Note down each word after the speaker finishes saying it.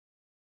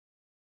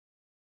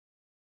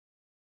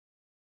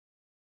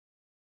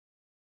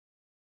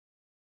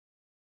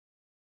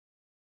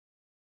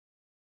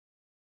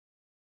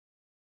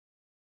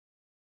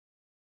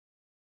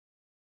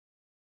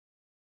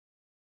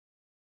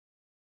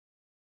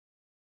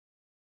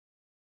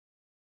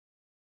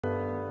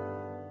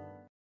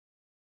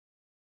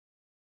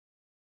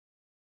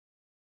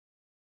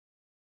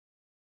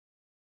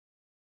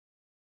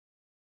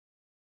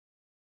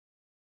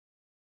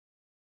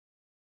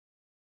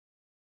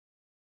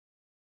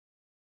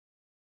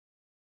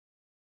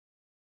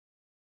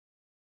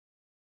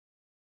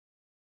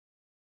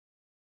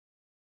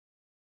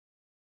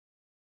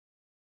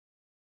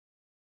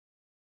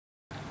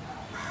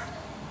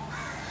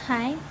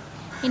Hi,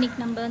 இன்றைக்கி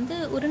நம்ம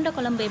உருண்டை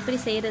குழம்பு எப்படி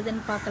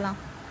செய்கிறதுன்னு பார்க்கலாம்.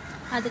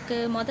 அதுக்கு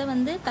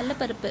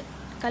கடலைப்பருப்பு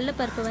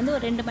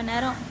ஒரு 2 மணி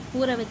நேரம்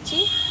ஊற வச்சு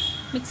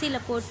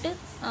மிக்சியில் போட்டு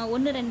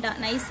 1-2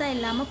 நைஸாக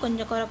இல்லாமல்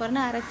கொஞ்சம்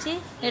குறைன்னு அரைச்சி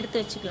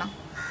எடுத்து வச்சுக்கலாம்.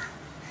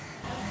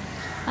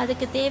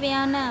 அதுக்கு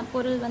தேவையான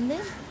பொருள்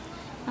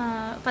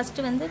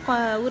ஃபஸ்ட்டு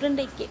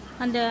உருண்டைக்கு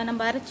அந்த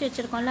நம்ம அரைச்சி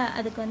வச்சுருக்கோம்ல,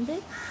 அதுக்கு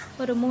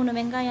ஒரு 3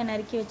 வெங்காயம்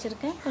நறுக்கி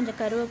வச்சுருக்கேன், கொஞ்சம்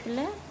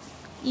கருவேப்பிலை,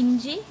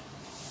 இஞ்சி,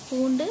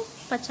 பூண்டு,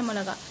 பச்சை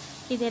மிளகா,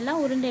 இதெல்லாம்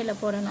உருண்டையில்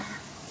போடணும்.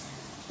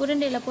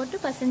 உருண்டையில் போட்டு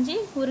பசைஞ்சு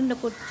உருண்டை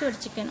போட்டு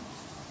வச்சுக்கணும்.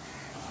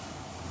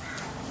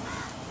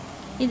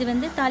 இது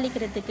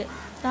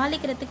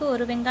தாளிக்கிறதுக்கு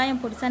ஒரு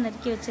வெங்காயம் பொடிசாக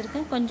நறுக்கி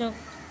வச்சுருக்கேன், கொஞ்சம்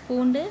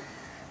பூண்டு,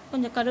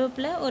 கொஞ்சம்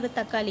கருவேப்பிலை, ஒரு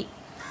தக்காளி.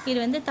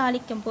 இது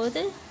தாளிக்கும்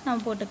போது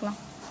நம்ம போட்டுக்கலாம்.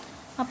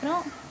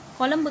 அப்புறம்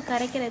குழம்பு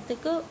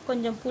கரைக்கிறதுக்கு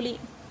கொஞ்சம்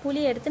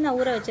புளி எடுத்து நான்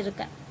ஊற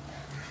வச்சுருக்கேன்.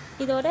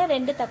 இதோட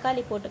 2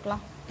 தக்காளி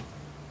போட்டுக்கலாம்.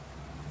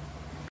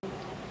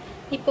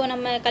 இப்போ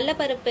நம்ம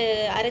கடலைப்பருப்பு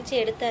அரைச்சி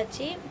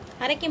எடுத்தாச்சு.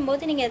 அரைக்கும்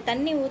போது நீங்கள்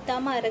தண்ணி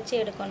ஊற்றாமல் அரைச்சி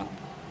எடுக்கணும்.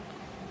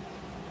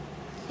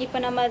 இப்போ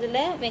நம்ம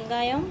அதில்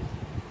வெங்காயம்,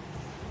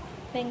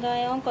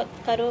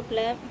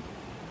 கருவேப்பிலை,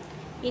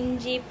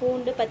 இஞ்சி,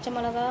 பூண்டு, பச்சை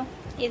மிளகா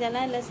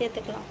இதெல்லாம் எல்லாம்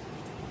சேர்த்துக்கலாம்.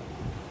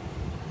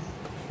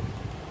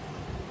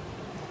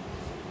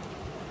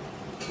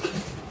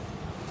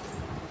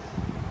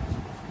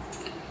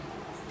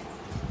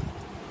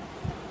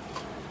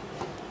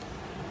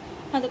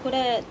 அது கூட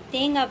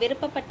தேங்காய்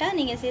விருப்பப்பட்டால்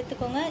நீங்கள்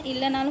சேர்த்துக்கோங்க,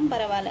 இல்லைனாலும்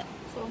பரவாயில்ல.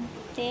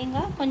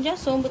 தேங்காய், கொஞ்சம்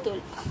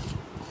சோம்புத்தூள்.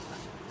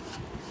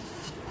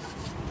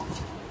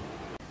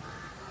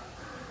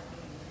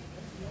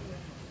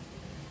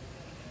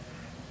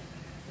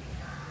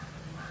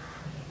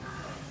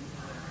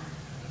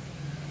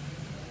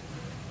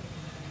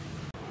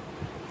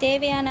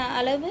 தேவையான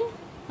அளவு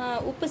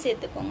உப்பு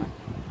சேர்த்துக்கோங்க.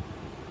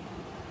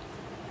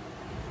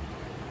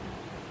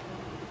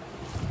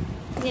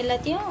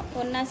 எல்லாத்தையும்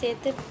ஒன்றா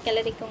சேர்த்து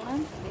கிளறிக்கோங்க.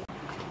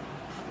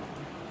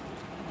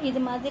 இது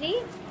மாதிரி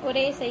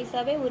ஒரே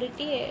சைஸாகவே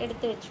உருட்டி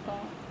எடுத்து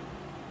வச்சுக்கோங்க.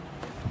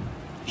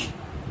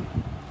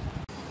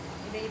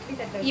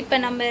 இப்போ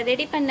நம்ம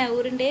ரெடி பண்ண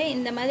உருண்டையை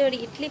இந்த மாதிரி ஒரு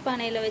இட்லி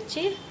பானையில்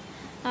வச்சு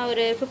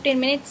ஒரு 15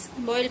 மினிட்ஸ்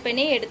பாயில்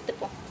பண்ணி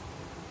எடுத்துப்போம்.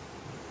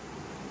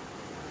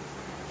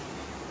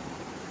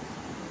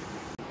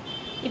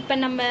 இப்போ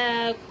நம்ம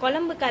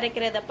குழம்பு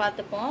கரைக்கிறத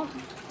பார்த்துப்போம்.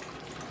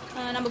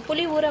 நம்ம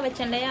புளி ஊற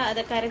வச்சோம் இல்லையா,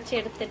 அதை கரைச்சி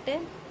எடுத்துட்டு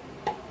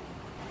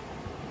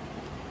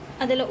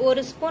அதில்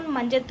 1 ஸ்பூன்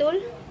மஞ்சத்தூள்,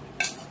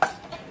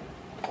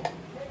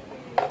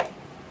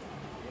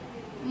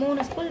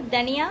 3 ஸ்பூன்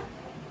தனியா,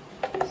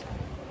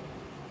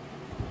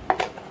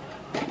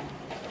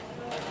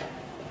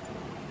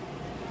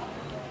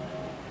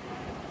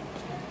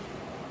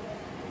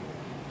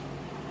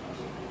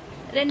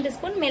 2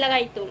 ஸ்பூன்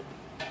மிளகாய்த்தூள்,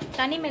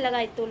 தனி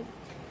மிளகாய்த்தூள்,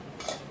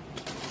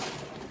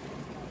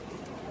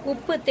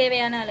 உப்பு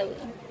தேவையான அளவு,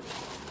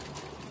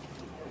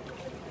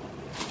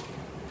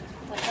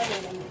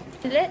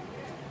 இதில்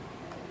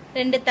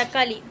 2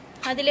 தக்காளி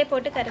அதிலே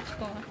போட்டு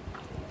கரைச்சிக்கோங்க.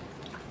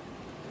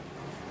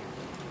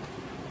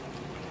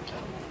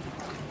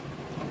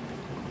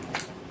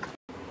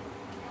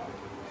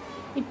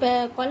 இப்போ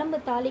குழம்பு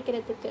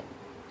தாளிக்கிறதுக்கு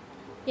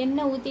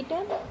எண்ணெய் ஊற்றிட்டு,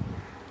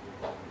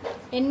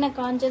 எண்ணெய்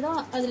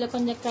காஞ்சதும் அதில்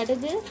கொஞ்சம்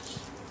கடுகு,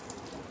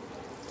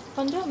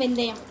 கொஞ்சம்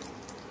வெந்தயம்,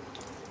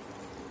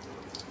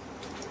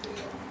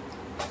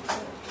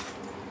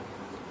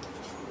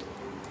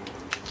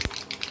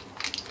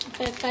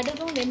 இப்போ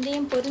கடுகும்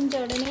வெந்தயம் பொரிஞ்ச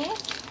உடனே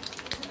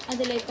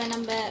அதில் இப்போ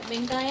நம்ம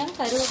வெங்காயம்,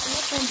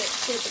 கருவேப்பிலை, பூண்டு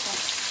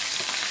சேர்த்துக்கோம்.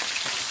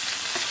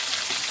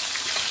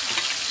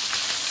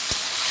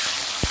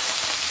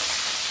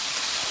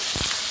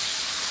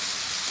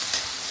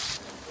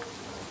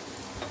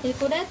 இது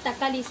கூட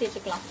தக்காளி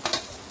சேர்த்துக்கலாம்.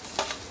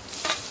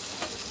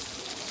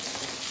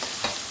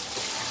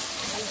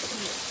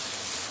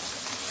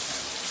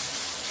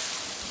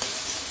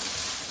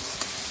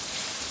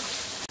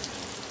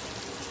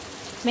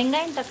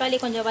 வெங்காயம் தக்காளி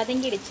கொஞ்சம்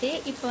வதங்கிடுச்சு.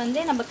 இப்போ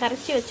நம்ம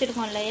கரைச்சி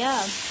வச்சுருக்கோம் இல்லையா,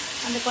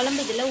 அந்த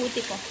குழம்பு இதில்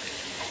ஊற்றிப்போம்.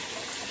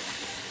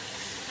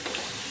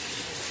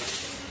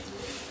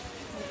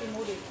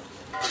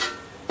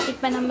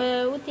 இப்போ நம்ம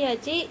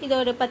ஊற்றியாச்சு. இது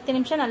ஒரு 10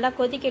 நிமிஷம் நல்லா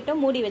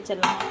கொதிக்கட்டும், மூடி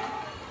வச்சிடலாம்.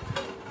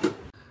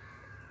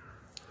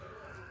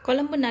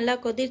 குழம்பு நல்லா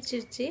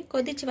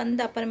கொதிச்சு வந்த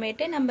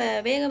அப்புறமேட்டு நம்ம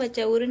வேக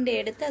வச்ச உருண்டை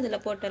எடுத்து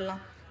அதில்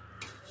போட்டுடலாம்.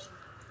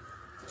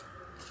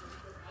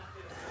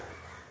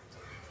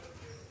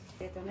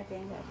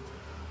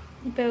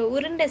 இப்போ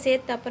உருண்டை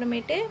சேர்த்து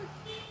அப்புறமேட்டு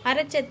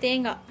அரைச்ச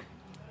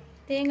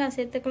தேங்காய்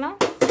சேர்த்துக்கலாம்.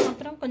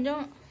 அப்புறம்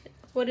கொஞ்சம்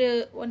ஒரு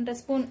 1.5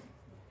 ஸ்பூன்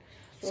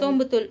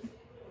சோம்புத்தூள்,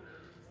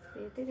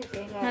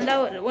 நல்லா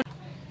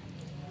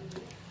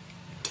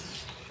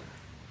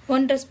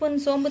 1.5 ஸ்பூன்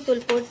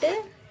சோம்புத்தூள் போட்டு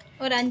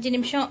ஒரு 5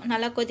 நிமிஷம்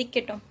நல்லா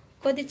கொதிக்கட்டும்.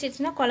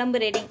 கொதிச்சிருச்சுன்னா குழம்பு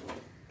ரெடி.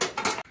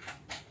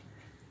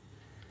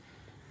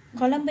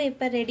 குழம்பு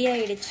இப்போ ரெடி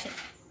ஆயிடுச்சு.